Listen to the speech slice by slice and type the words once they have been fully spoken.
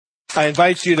I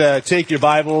invite you to take your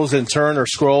Bibles and turn or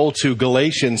scroll to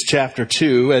Galatians chapter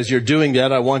 2. As you're doing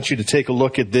that, I want you to take a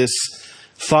look at this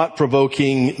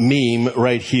thought-provoking meme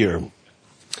right here.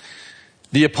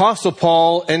 The Apostle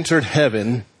Paul entered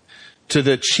heaven to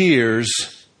the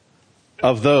cheers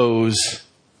of those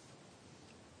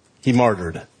he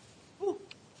martyred.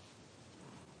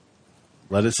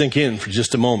 Let it sink in for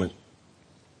just a moment.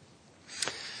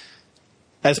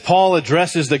 As Paul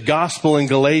addresses the gospel in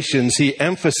Galatians, he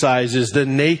emphasizes the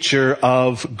nature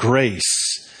of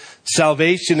grace.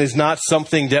 Salvation is not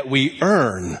something that we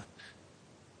earn.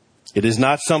 It is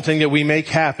not something that we make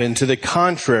happen. To the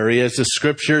contrary, as the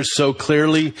scriptures so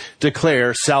clearly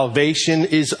declare, salvation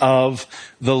is of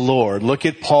the Lord. Look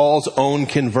at Paul's own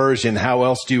conversion. How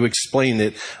else do you explain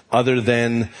it other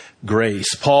than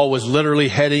grace? Paul was literally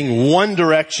heading one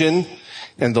direction,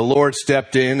 and the Lord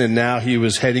stepped in, and now he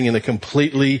was heading in a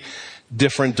completely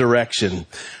different direction.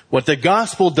 What the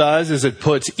gospel does is it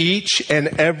puts each and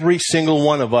every single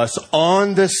one of us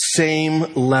on the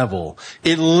same level.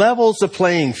 It levels the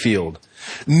playing field.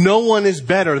 No one is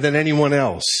better than anyone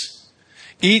else.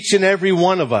 Each and every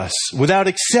one of us, without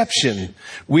exception,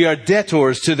 we are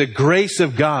debtors to the grace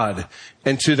of God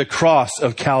and to the cross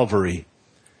of Calvary.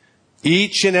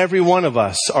 Each and every one of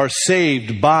us are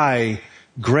saved by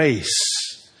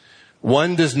grace.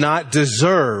 One does not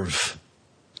deserve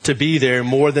to be there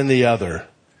more than the other.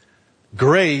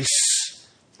 Grace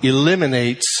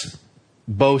eliminates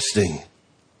boasting.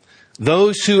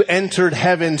 Those who entered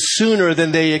heaven sooner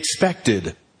than they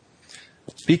expected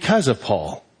because of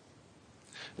Paul,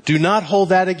 do not hold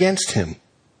that against him.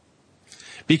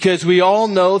 Because we all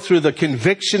know through the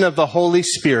conviction of the Holy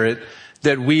Spirit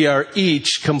that we are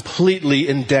each completely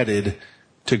indebted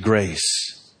to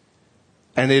grace.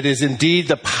 And it is indeed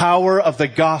the power of the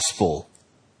gospel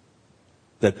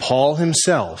that Paul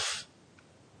himself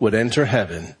would enter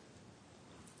heaven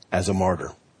as a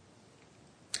martyr.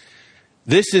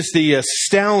 This is the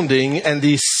astounding and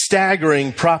the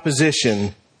staggering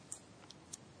proposition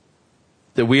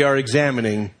that we are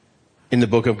examining in the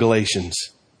book of Galatians.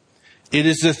 It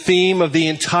is the theme of the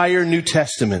entire New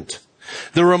Testament.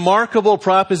 The remarkable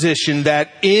proposition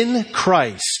that in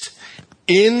Christ,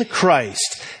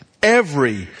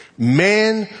 every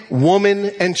man, woman,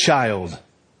 and child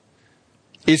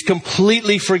is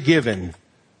completely forgiven,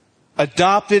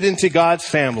 adopted into God's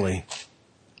family,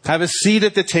 have a seat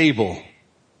at the table,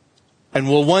 and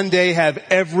will one day have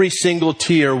every single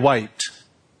tear wiped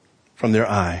from their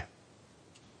eye.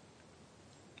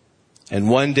 And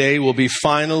one day will be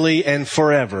finally and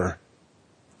forever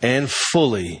and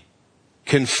fully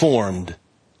conformed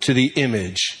to the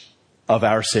image of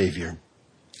our Savior.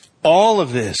 All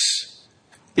of this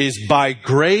is by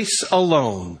grace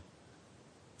alone,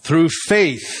 through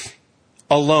faith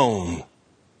alone,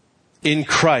 in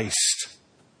Christ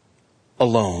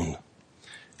alone.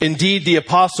 Indeed, the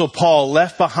Apostle Paul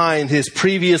left behind his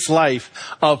previous life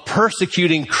of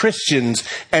persecuting Christians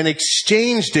and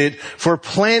exchanged it for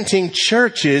planting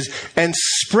churches and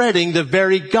spreading the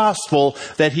very gospel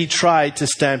that he tried to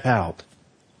stamp out.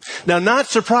 Now, not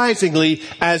surprisingly,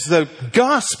 as the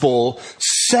gospel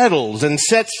settles and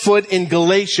sets foot in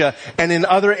Galatia and in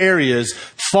other areas,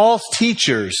 false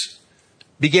teachers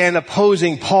began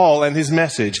opposing Paul and his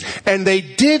message. And they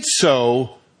did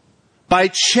so by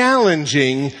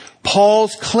challenging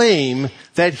Paul's claim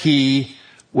that he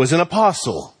was an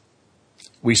apostle.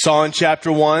 We saw in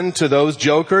chapter 1 to those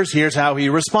jokers, here's how he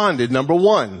responded. Number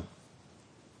 1,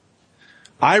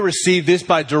 I received this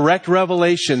by direct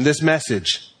revelation, this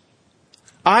message.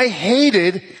 I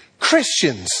hated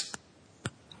Christians.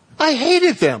 I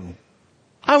hated them.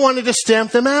 I wanted to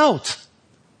stamp them out.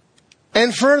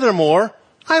 And furthermore,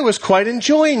 I was quite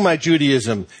enjoying my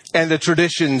Judaism and the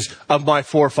traditions of my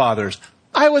forefathers.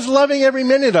 I was loving every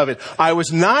minute of it. I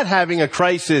was not having a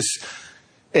crisis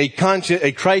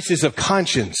of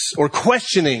conscience or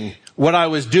questioning what I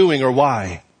was doing or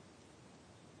why.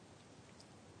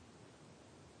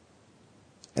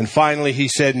 And finally, he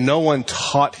said no one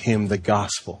taught him the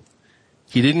gospel.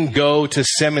 He didn't go to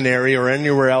seminary or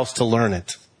anywhere else to learn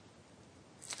it.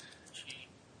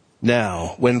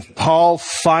 Now, when Paul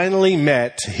finally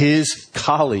met his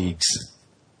colleagues,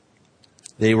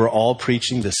 they were all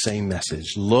preaching the same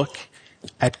message. Look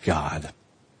at God.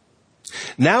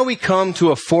 Now we come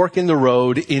to a fork in the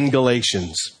road in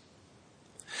Galatians,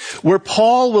 where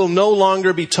Paul will no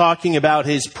longer be talking about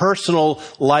his personal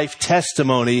life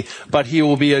testimony, but he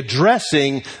will be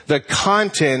addressing the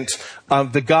content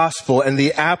of the gospel and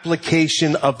the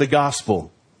application of the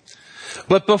gospel.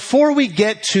 But before we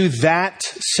get to that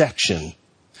section,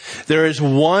 there is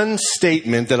one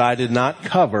statement that I did not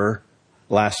cover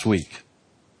last week.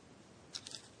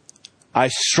 I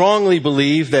strongly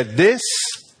believe that this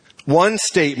one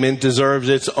statement deserves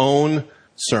its own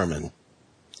sermon.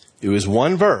 It was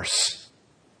one verse,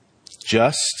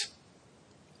 just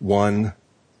one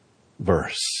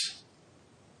verse.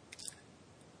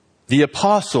 The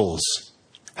apostles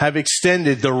have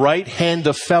extended the right hand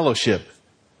of fellowship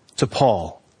to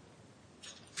Paul.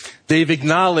 They've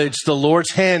acknowledged the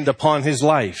Lord's hand upon his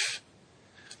life.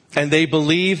 And they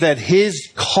believe that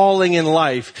his calling in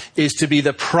life is to be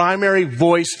the primary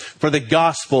voice for the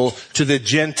gospel to the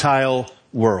Gentile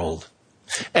world.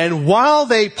 And while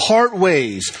they part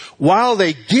ways, while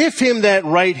they give him that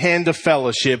right hand of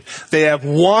fellowship, they have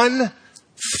one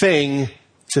thing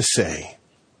to say.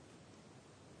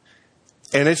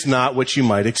 And it's not what you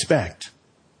might expect.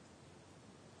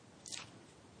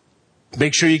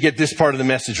 Make sure you get this part of the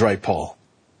message right, Paul.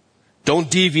 Don't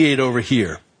deviate over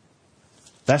here.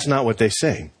 That's not what they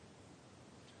say.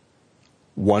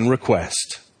 One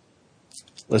request.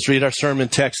 Let's read our sermon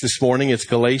text this morning. It's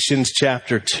Galatians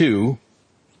chapter 2,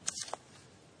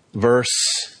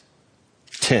 verse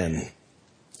 10.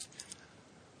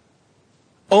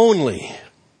 Only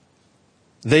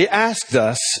they asked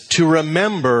us to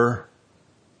remember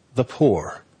the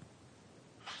poor,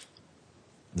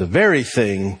 the very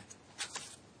thing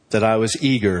that I was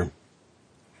eager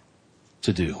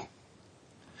to do.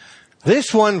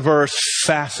 This one verse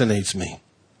fascinates me.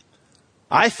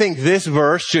 I think this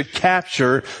verse should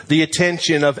capture the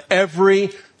attention of every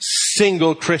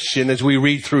single Christian as we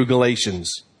read through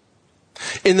Galatians.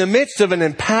 In the midst of an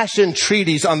impassioned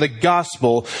treatise on the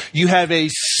gospel, you have a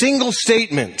single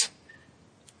statement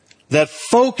that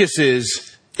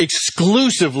focuses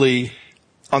exclusively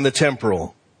on the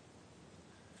temporal.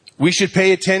 We should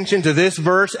pay attention to this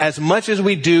verse as much as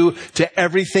we do to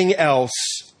everything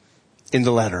else in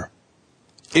the letter.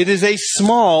 It is a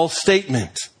small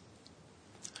statement,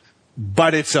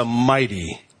 but it's a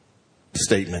mighty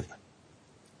statement.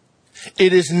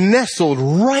 It is nestled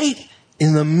right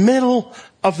in the middle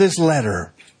of this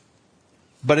letter,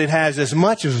 but it has as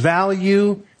much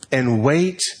value and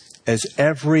weight as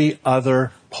every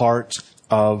other part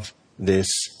of this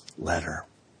letter.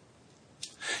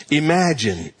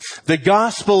 Imagine the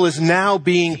gospel is now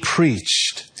being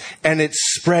preached and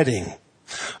it's spreading.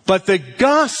 But the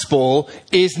gospel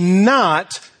is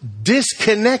not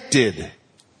disconnected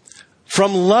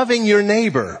from loving your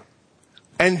neighbor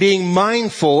and being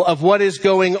mindful of what is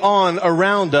going on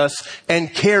around us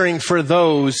and caring for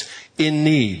those in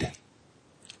need.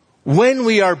 When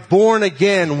we are born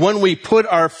again, when we put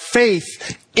our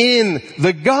faith in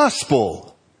the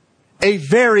gospel, a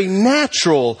very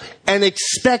natural and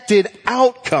expected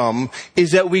outcome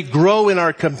is that we grow in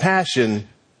our compassion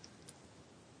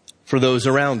for those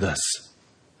around us.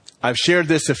 I've shared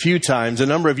this a few times. A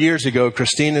number of years ago,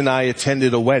 Christine and I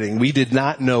attended a wedding. We did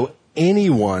not know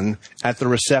anyone at the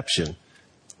reception,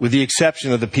 with the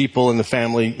exception of the people in the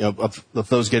family of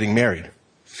those getting married.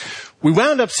 We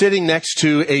wound up sitting next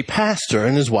to a pastor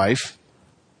and his wife,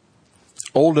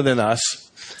 older than us,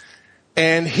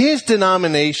 and his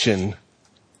denomination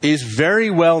is very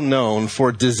well known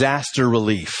for disaster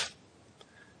relief.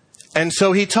 And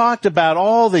so he talked about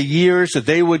all the years that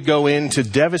they would go into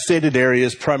devastated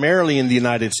areas, primarily in the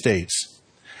United States,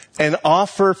 and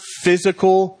offer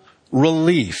physical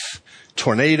relief.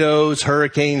 Tornadoes,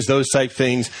 hurricanes, those type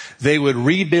things. They would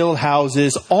rebuild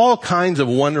houses, all kinds of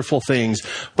wonderful things.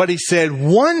 But he said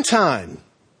one time,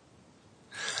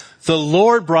 the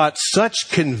Lord brought such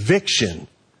conviction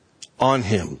on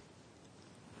him.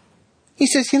 He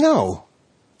says,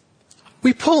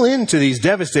 we pull into these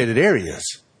devastated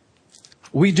areas.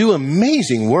 We do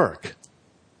amazing work.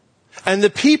 And the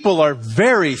people are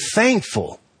very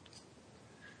thankful.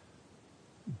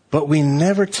 But we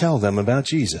never tell them about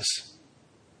Jesus.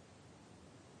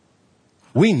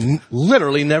 We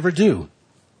literally never do.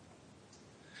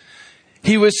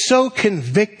 He was so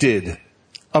convicted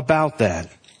about that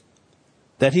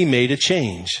he made a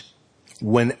change.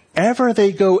 Whenever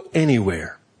they go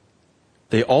anywhere,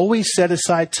 they always set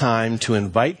aside time to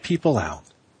invite people out,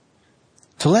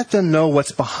 to let them know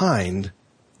what's behind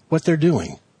what they're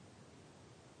doing,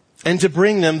 and to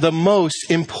bring them the most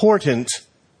important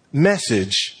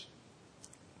message,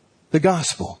 the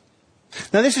gospel.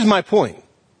 Now, this is my point.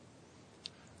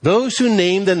 Those who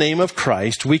name the name of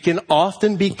Christ, we can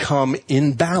often become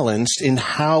imbalanced in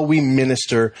how we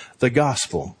minister the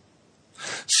gospel.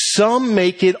 Some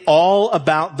make it all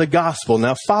about the gospel.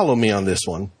 Now, follow me on this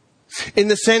one. In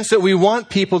the sense that we want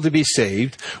people to be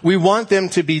saved, we want them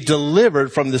to be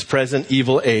delivered from this present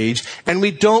evil age, and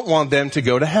we don't want them to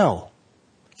go to hell.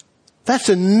 That's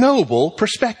a noble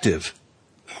perspective.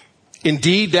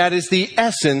 Indeed, that is the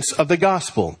essence of the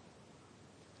gospel.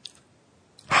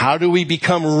 How do we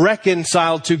become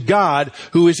reconciled to God,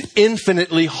 who is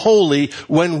infinitely holy,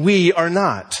 when we are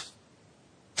not?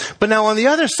 But now on the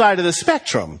other side of the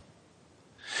spectrum,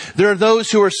 there are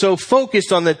those who are so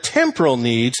focused on the temporal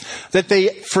needs that they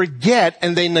forget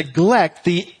and they neglect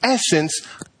the essence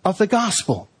of the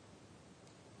gospel.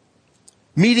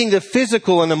 Meeting the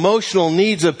physical and emotional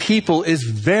needs of people is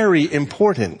very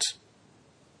important,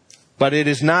 but it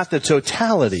is not the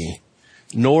totality,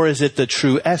 nor is it the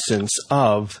true essence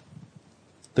of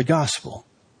the gospel.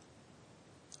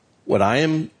 What I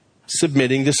am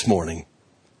submitting this morning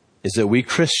is that we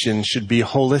Christians should be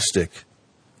holistic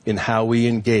in how we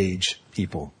engage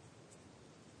people.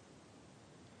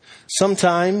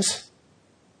 Sometimes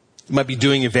you might be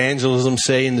doing evangelism,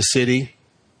 say, in the city,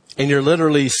 and you're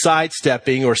literally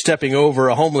sidestepping or stepping over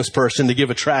a homeless person to give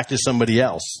a tract to somebody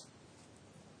else.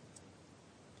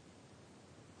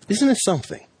 Isn't it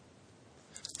something?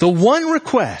 The one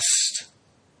request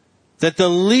that the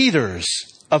leaders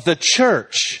of the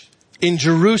church in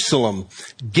Jerusalem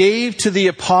gave to the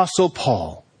Apostle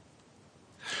Paul: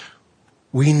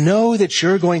 we know that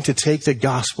you're going to take the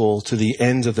gospel to the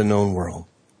ends of the known world.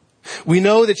 We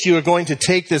know that you are going to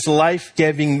take this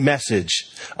life-giving message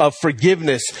of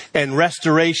forgiveness and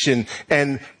restoration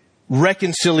and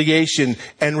reconciliation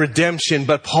and redemption.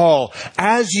 But Paul,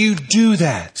 as you do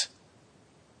that,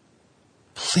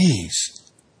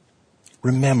 please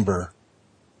remember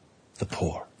the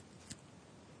poor.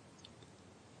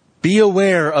 Be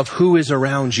aware of who is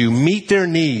around you. Meet their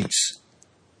needs.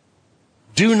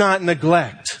 Do not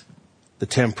neglect the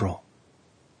temporal.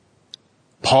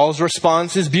 Paul's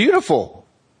response is beautiful.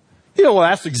 Well,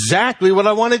 that's exactly what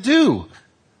I want to do.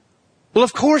 Well,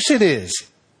 of course it is.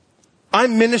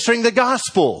 I'm ministering the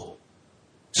gospel.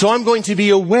 So I'm going to be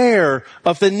aware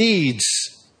of the needs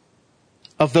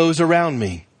of those around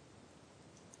me.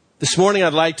 This morning,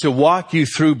 I'd like to walk you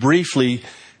through briefly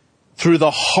through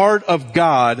the heart of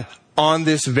God on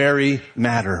this very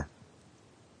matter.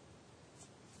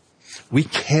 We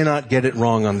cannot get it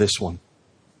wrong on this one.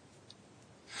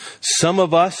 Some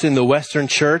of us in the Western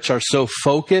church are so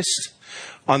focused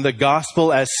on the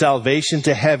gospel as salvation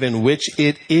to heaven, which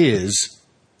it is,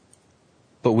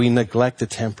 but we neglect the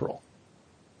temporal.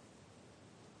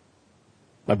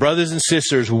 My brothers and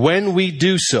sisters, when we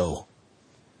do so,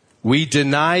 we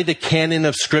deny the canon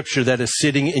of Scripture that is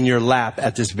sitting in your lap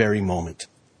at this very moment.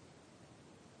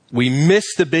 We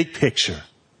miss the big picture,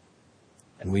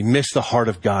 and we miss the heart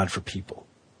of God for people.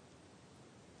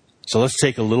 So let's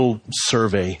take a little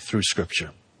survey through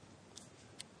Scripture.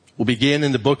 We'll begin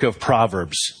in the book of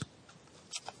Proverbs.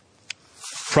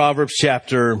 Proverbs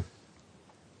chapter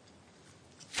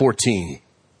 14.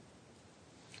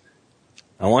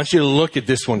 I want you to look at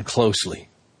this one closely.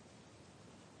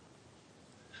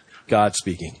 God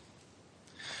speaking.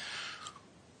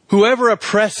 Whoever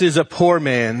oppresses a poor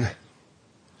man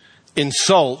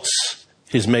insults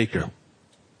his maker.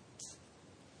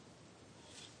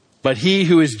 But he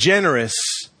who is generous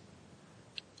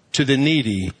to the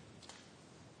needy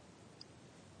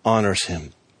honors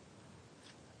him.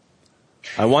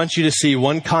 I want you to see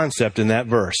one concept in that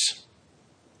verse.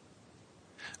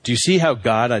 Do you see how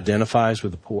God identifies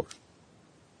with the poor?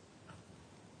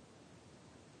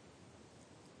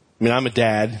 I mean, I'm a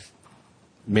dad.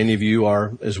 Many of you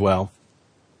are as well.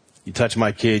 You touch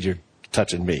my kid, you're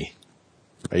touching me.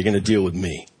 Are you going to deal with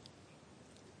me?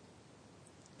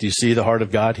 Do you see the heart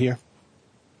of God here?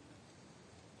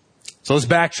 So let's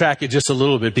backtrack it just a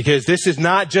little bit, because this is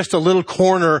not just a little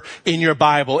corner in your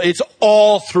Bible. It's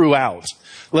all throughout.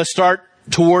 Let's start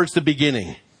towards the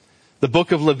beginning. The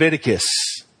book of Leviticus.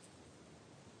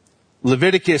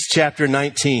 Leviticus chapter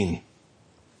 19.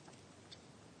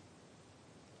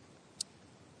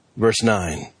 Verse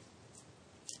 9.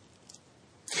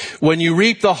 When you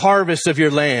reap the harvest of your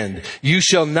land, you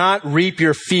shall not reap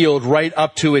your field right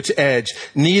up to its edge,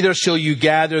 neither shall you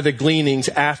gather the gleanings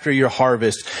after your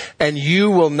harvest. And you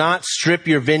will not strip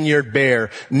your vineyard bare,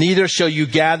 neither shall you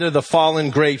gather the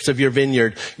fallen grapes of your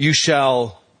vineyard. You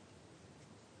shall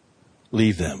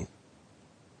leave them.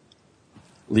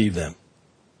 Leave them.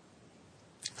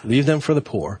 Leave them for the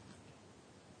poor,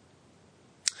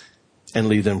 and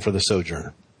leave them for the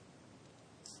sojourner.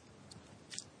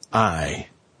 I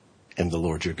am the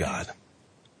Lord your God.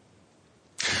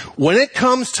 When it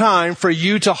comes time for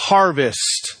you to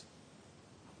harvest,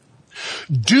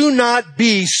 do not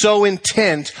be so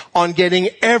intent on getting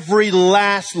every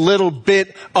last little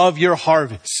bit of your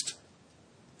harvest.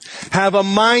 Have a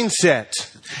mindset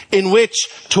in which,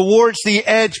 towards the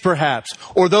edge perhaps,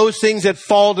 or those things that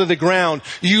fall to the ground,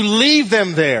 you leave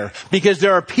them there because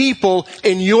there are people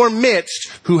in your midst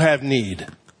who have need.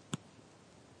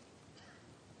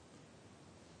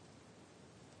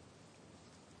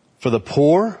 for the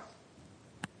poor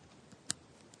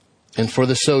and for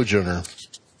the sojourner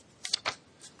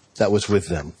that was with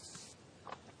them.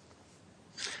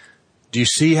 Do you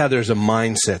see how there's a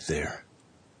mindset there?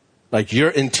 Like you're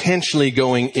intentionally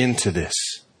going into this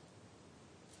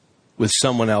with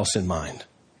someone else in mind.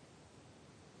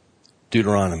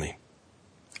 Deuteronomy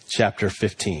chapter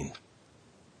 15.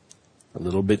 A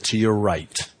little bit to your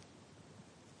right.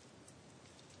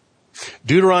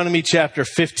 Deuteronomy chapter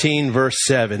 15 verse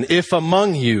 7. If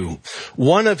among you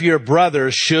one of your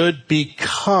brothers should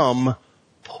become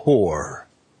poor.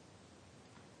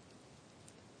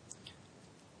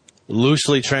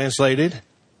 Loosely translated,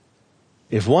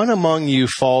 if one among you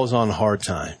falls on hard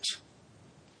times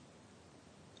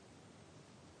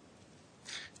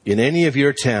in any of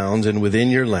your towns and within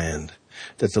your land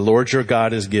that the Lord your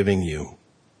God is giving you,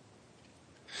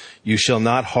 you shall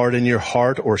not harden your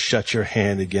heart or shut your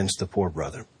hand against the poor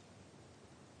brother,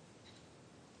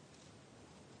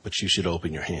 but you should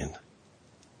open your hand.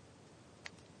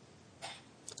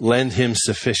 Lend him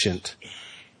sufficient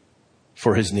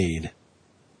for his need,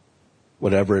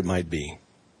 whatever it might be.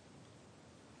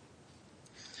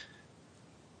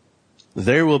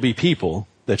 There will be people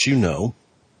that you know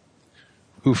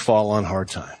who fall on hard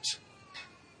times.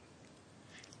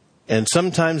 And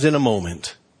sometimes in a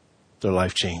moment, their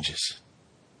life changes.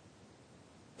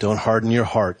 Don't harden your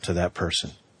heart to that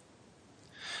person.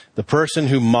 The person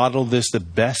who modeled this the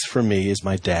best for me is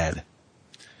my dad.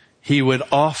 He would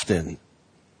often,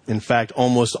 in fact,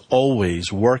 almost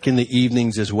always work in the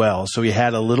evenings as well. So he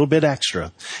had a little bit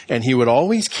extra. And he would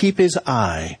always keep his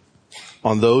eye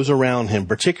on those around him,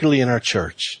 particularly in our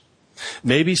church.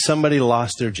 Maybe somebody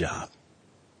lost their job.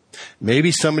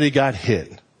 Maybe somebody got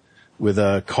hit with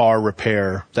a car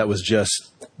repair that was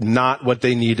just not what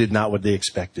they needed, not what they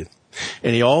expected.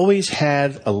 And he always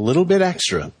had a little bit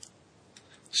extra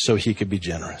so he could be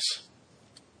generous.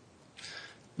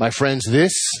 My friends,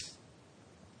 this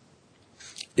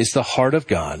is the heart of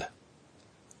God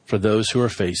for those who are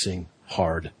facing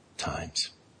hard times.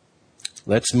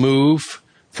 Let's move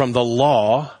from the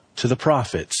law to the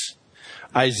prophets.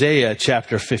 Isaiah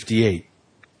chapter 58.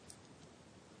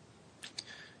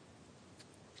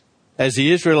 As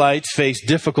the Israelites faced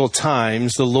difficult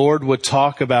times, the Lord would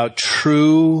talk about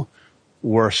true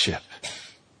worship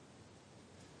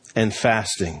and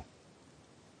fasting.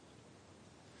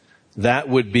 That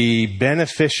would be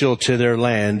beneficial to their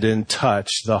land and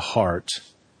touch the heart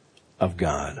of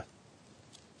God.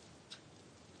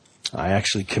 I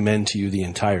actually commend to you the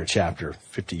entire chapter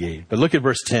 58. But look at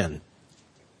verse 10.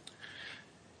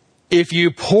 If you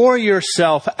pour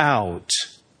yourself out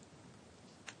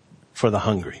for the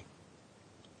hungry.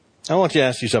 I want you to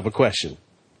ask yourself a question.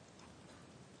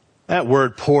 That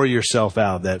word, pour yourself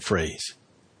out, that phrase,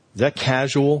 is that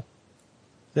casual?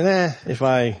 If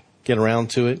I get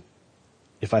around to it,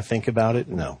 if I think about it,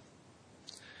 no.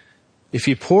 If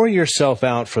you pour yourself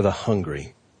out for the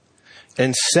hungry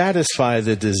and satisfy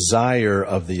the desire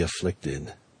of the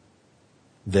afflicted,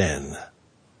 then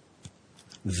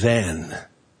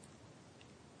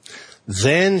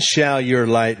shall your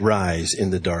light rise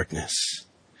in the darkness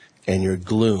and your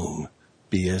gloom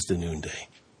be as the noonday.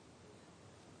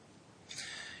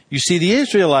 You see, the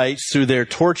Israelites, through their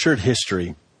tortured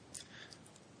history,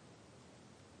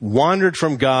 wandered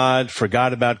from God,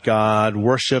 forgot about God,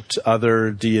 worshipped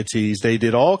other deities. They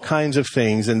did all kinds of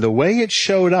things. And the way it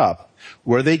showed up,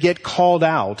 where they get called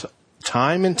out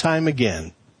time and time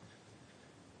again,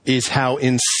 is how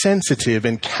insensitive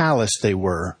and callous they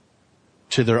were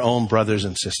to their own brothers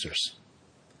and sisters.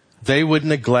 They would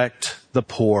neglect the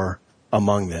poor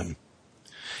among them.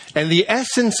 And the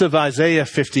essence of Isaiah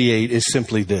 58 is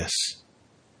simply this.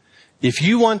 If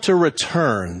you want to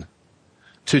return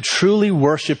to truly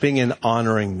worshiping and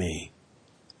honoring me,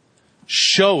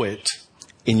 show it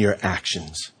in your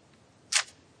actions.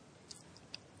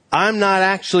 I'm not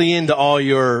actually into all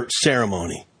your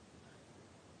ceremony.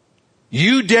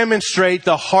 You demonstrate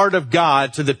the heart of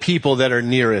God to the people that are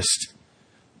nearest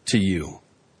to you.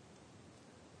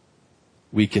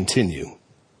 We continue.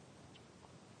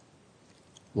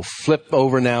 We'll flip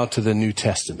over now to the New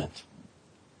Testament.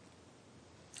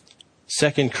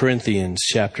 2 Corinthians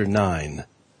chapter 9,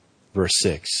 verse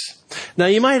 6. Now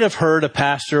you might have heard a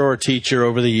pastor or a teacher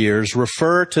over the years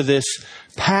refer to this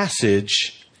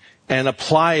passage and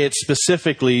apply it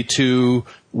specifically to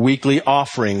weekly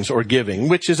offerings or giving,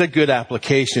 which is a good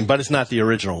application, but it's not the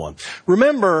original one.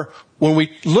 Remember, when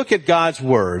we look at God's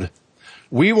Word,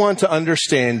 we want to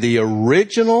understand the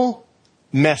original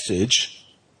message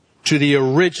to the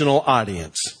original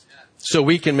audience so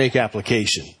we can make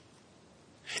application.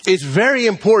 It's very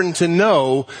important to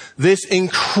know this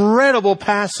incredible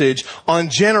passage on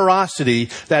generosity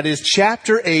that is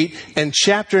chapter 8 and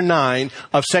chapter 9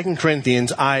 of 2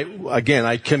 Corinthians.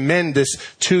 I commend this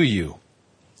to you.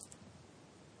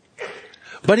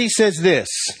 But he says this.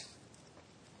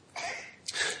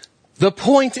 The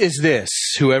point is this: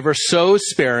 whoever sows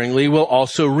sparingly will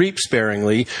also reap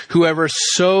sparingly. Whoever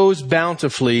sows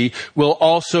bountifully will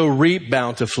also reap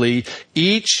bountifully.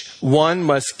 Each one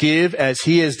must give as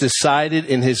he has decided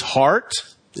in his heart.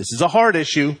 This is a heart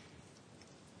issue.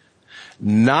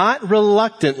 Not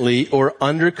reluctantly or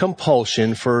under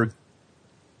compulsion, for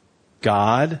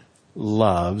God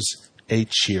loves a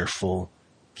cheerful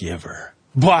giver.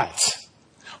 But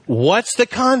what's the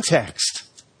context?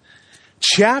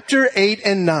 Chapter 8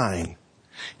 and 9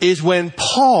 is when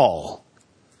Paul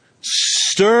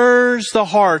stirs the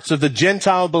hearts of the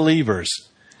Gentile believers.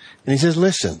 And he says,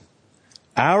 listen,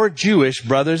 our Jewish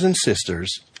brothers and sisters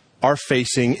are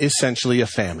facing essentially a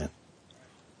famine.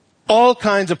 All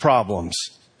kinds of problems.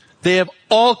 They have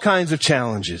all kinds of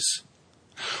challenges.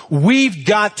 We've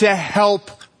got to help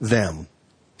them.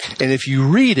 And if you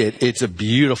read it, it's a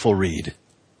beautiful read.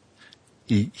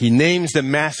 He names the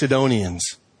Macedonians.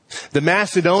 The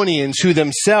Macedonians who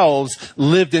themselves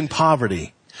lived in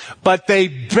poverty. But they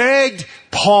begged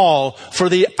Paul for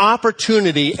the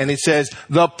opportunity, and it says,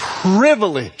 the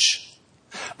privilege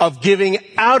of giving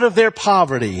out of their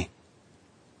poverty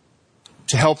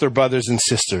to help their brothers and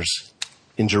sisters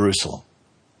in Jerusalem.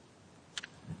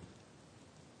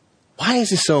 Why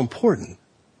is this so important?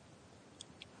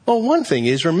 Well, one thing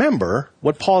is, remember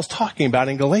what Paul's talking about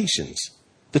in Galatians.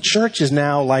 The church is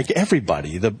now like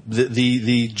everybody,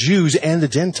 the Jews and the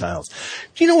Gentiles.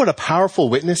 Do you know what a powerful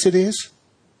witness it is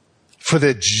for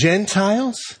the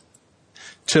Gentiles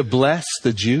to bless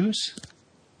the Jews?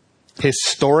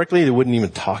 Historically, they wouldn't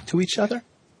even talk to each other.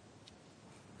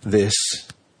 This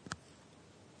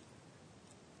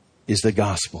is the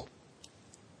gospel.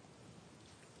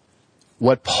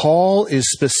 What Paul is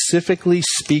specifically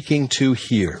speaking to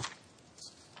here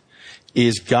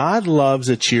is God loves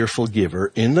a cheerful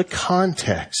giver in the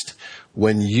context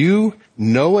when you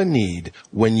know a need,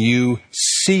 when you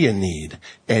see a need,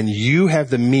 and you have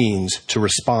the means to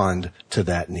respond to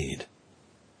that need.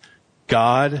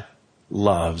 God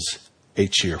loves a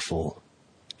cheerful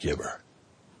giver.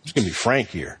 I'm just going to be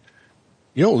frank here.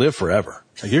 You don't live forever.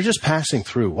 You're just passing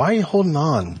through. Why are you holding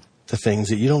on to things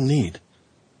that you don't need?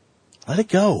 Let it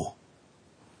go.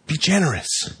 Be generous.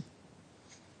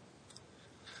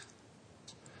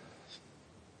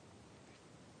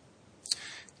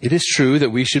 It is true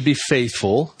that we should be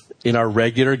faithful in our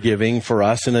regular giving for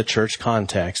us in a church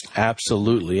context.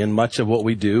 Absolutely. And much of what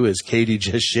we do, as Katie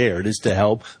just shared, is to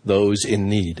help those in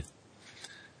need.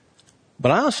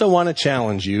 But I also want to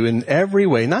challenge you in every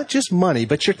way, not just money,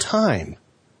 but your time,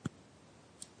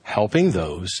 helping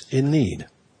those in need.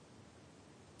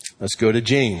 Let's go to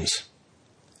James.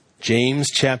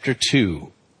 James chapter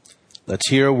 2. Let's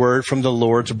hear a word from the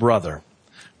Lord's brother.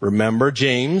 Remember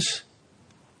James,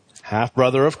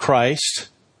 half-brother of Christ,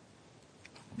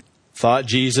 thought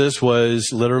Jesus was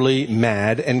literally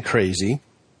mad and crazy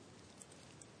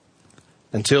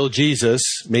until Jesus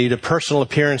made a personal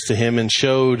appearance to him and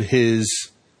showed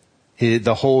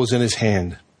the holes in his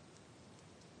hand.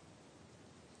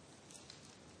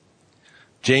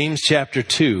 James chapter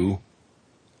 2,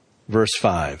 verse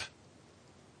 5.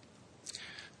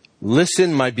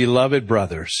 Listen, my beloved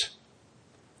brothers.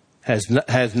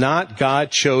 Has not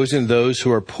God chosen those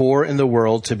who are poor in the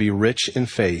world to be rich in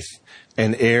faith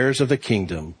and heirs of the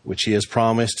kingdom, which he has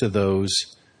promised to those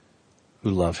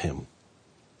who love him?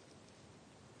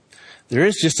 There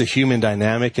is just a human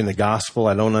dynamic in the gospel.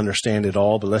 I don't understand it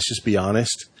all, but let's just be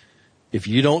honest. If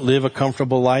you don't live a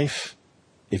comfortable life,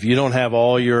 if you don't have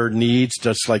all your needs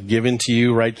just like given to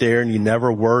you right there, and you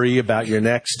never worry about your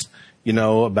next,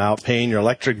 about paying your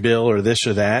electric bill or this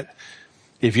or that,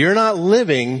 if you're not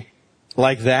living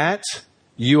like that,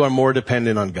 you are more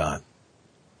dependent on God.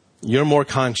 You're more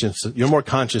conscious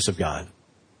of God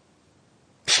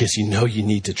because you know you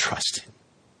need to trust him.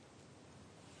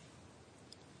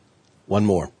 One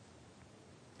more.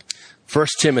 1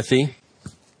 Timothy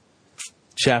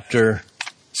chapter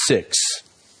 6.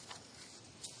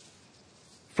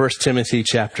 1 Timothy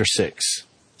chapter 6.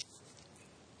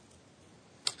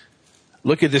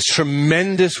 Look at this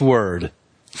tremendous word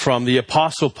from the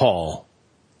Apostle Paul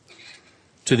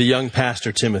to the young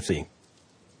pastor Timothy.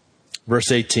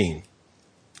 Verse 18.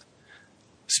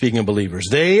 Speaking of believers,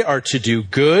 they are to do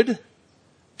good,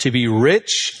 to be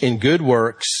rich in good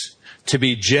works, to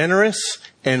be generous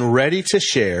and ready to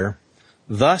share,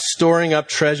 thus storing up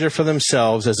treasure for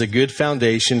themselves as a good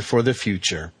foundation for the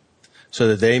future, so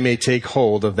that they may take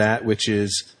hold of that which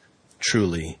is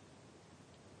truly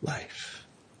life.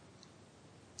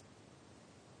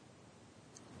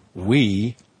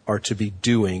 We are to be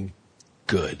doing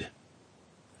good.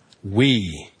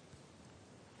 We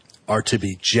are to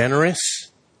be generous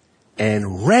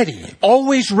and ready,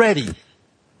 always ready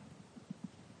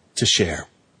to share.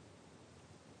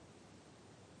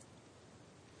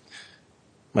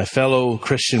 My fellow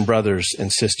Christian brothers and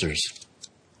sisters,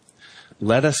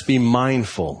 let us be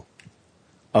mindful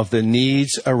of the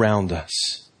needs around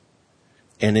us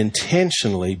and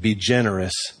intentionally be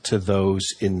generous to those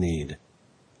in need.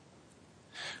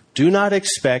 Do not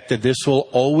expect that this will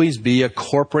always be a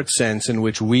corporate sense in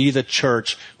which we, the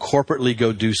church, corporately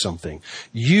go do something.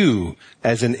 You,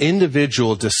 as an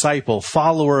individual disciple,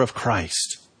 follower of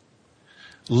Christ,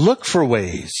 look for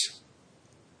ways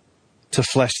to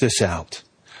flesh this out.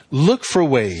 Look for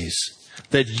ways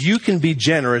that you can be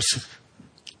generous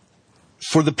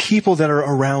for the people that are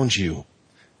around you,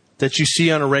 that you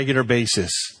see on a regular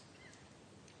basis.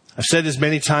 I've said this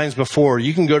many times before.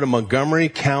 You can go to Montgomery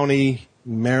County,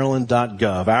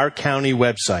 Maryland.gov, our county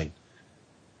website.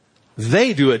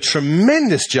 They do a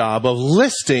tremendous job of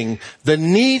listing the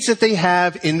needs that they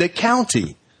have in the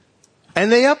county,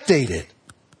 and they update it.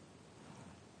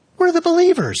 We're the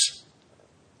believers.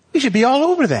 We should be all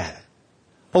over that.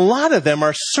 A lot of them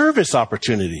are service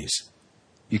opportunities.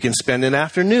 You can spend an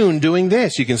afternoon doing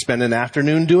this. You can spend an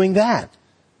afternoon doing that.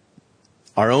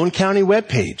 Our own county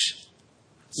webpage.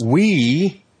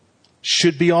 We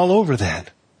should be all over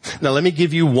that. Now, let me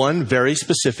give you one very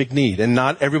specific need, and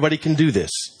not everybody can do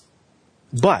this.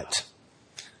 But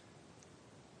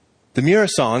the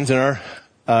Murasans in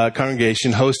our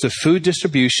congregation host a food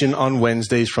distribution on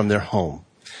Wednesdays from their home.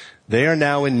 They are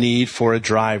now in need for a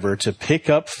driver to pick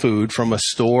up food from a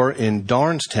store in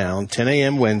Darnestown, 10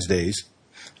 a.m. Wednesdays,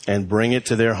 and bring it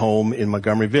to their home in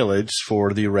Montgomery Village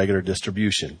for the regular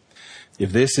distribution.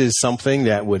 If this is something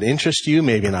that would interest you,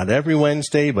 maybe not every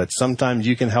Wednesday, but sometimes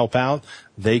you can help out,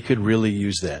 they could really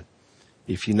use that.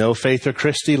 If you know Faith or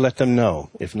Christy, let them know.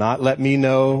 If not, let me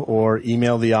know or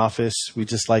email the office. We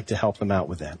just like to help them out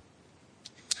with that.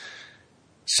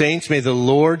 Saints, may the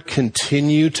Lord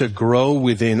continue to grow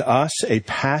within us a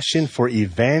passion for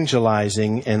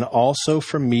evangelizing and also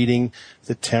for meeting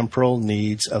the temporal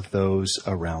needs of those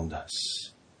around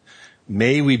us.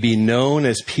 May we be known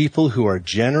as people who are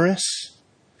generous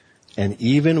and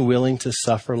even willing to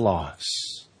suffer loss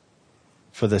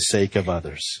for the sake of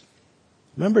others.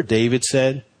 Remember David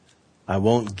said, I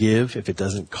won't give if it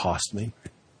doesn't cost me.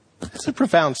 It's a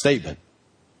profound statement.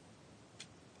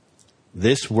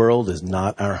 This world is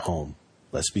not our home.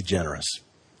 Let's be generous.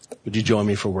 Would you join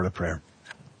me for a word of prayer?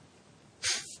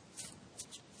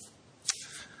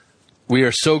 We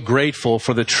are so grateful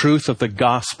for the truth of the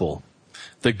gospel,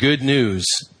 the good news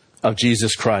of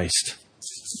Jesus Christ.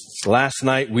 Last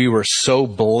night we were so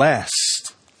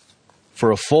blessed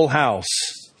for a full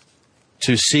house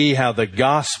to see how the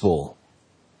gospel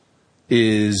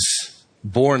is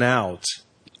borne out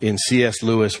in C.S.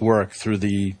 Lewis' work through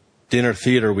the dinner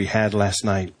theater we had last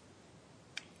night.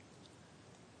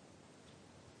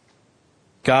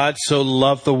 God so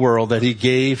loved the world that he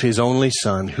gave his only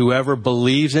son. Whoever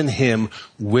believes in him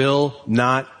will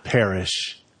not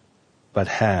perish, but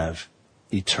have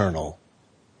eternal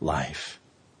life.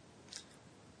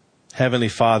 Heavenly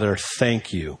Father,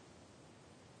 thank you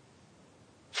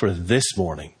for this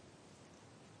morning.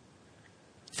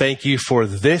 Thank you for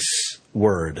this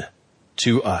word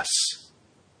to us.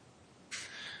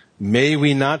 May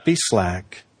we not be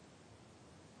slack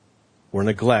or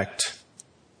neglect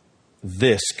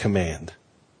this command.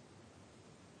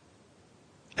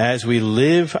 As we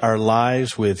live our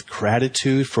lives with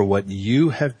gratitude for what you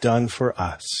have done for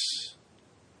us,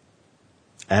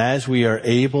 as we are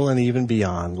able and even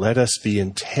beyond, let us be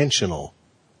intentional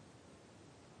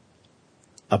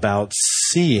about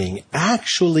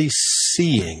actually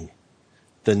seeing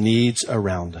the needs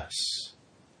around us.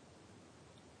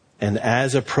 And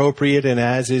as appropriate and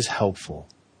as is helpful,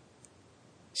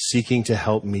 seeking to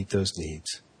help meet those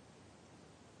needs.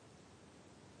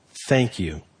 Thank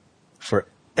you for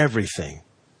everything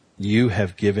you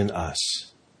have given us.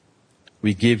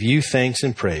 We give you thanks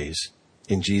and praise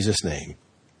in Jesus' name.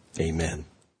 Amen.